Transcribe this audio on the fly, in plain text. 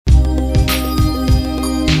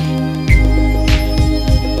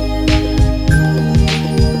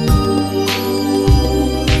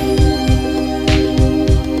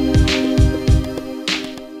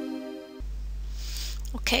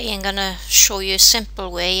I'm gonna show you a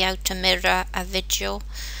simple way how to mirror a video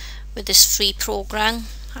with this free program.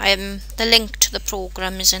 The link to the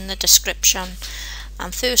program is in the description.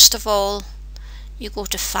 And first of all, you go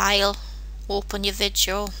to File, open your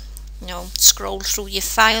video, scroll through your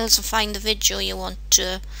files and find the video you want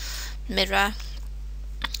to mirror.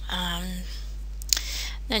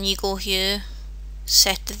 Then you go here,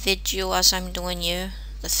 set the video as I'm doing here.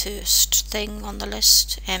 The first thing on the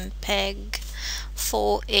list, MPEG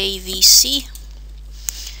 4AVC,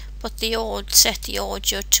 but set the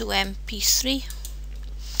audio to MP3,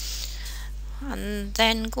 and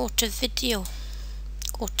then go to video,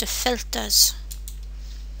 go to filters.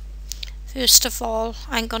 First of all,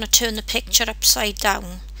 I'm going to turn the picture upside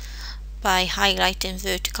down by highlighting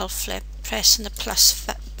vertical flip, pressing the plus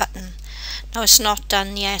button. Now it's not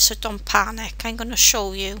done yet, so don't panic. I'm going to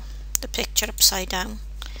show you the picture upside down.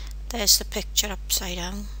 There's the picture upside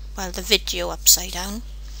down, well, the video upside down,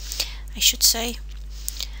 I should say.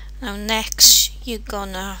 Now next you're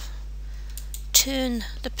gonna turn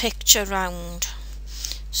the picture round.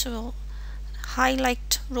 So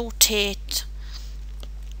highlight, rotate,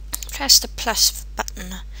 press the plus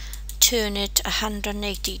button, turn it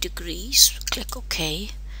 180 degrees, click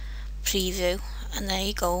OK, preview, and there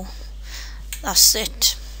you go. That's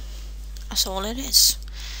it. That's all it is.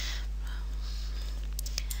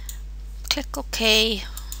 Click OK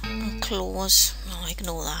and close. No,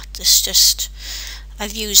 ignore that. It's just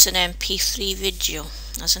I've used an MP3 video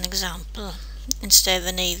as an example instead of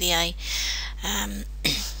an AVI.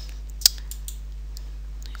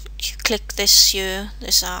 You click this here,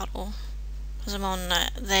 this arrow, as I'm on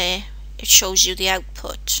there, it shows you the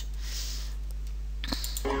output.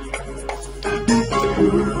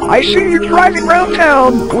 I see you driving around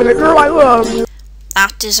town with a girl I love.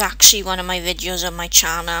 That is actually one of my videos on my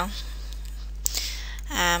channel.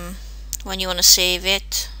 When you want to save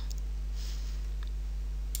it,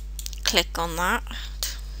 click on that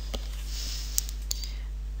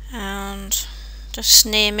and just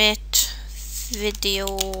name it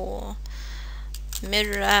video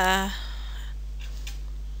mirror.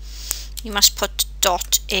 You must put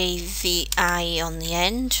 .avi on the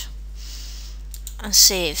end and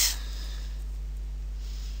save.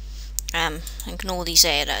 Ignore these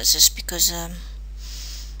errors, just because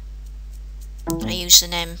I use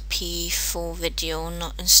an MP4 video,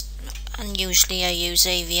 and usually I use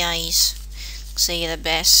AVIs because they're the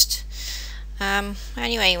best.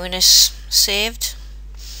 Anyway, when it's saved,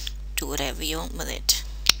 do whatever you want with it.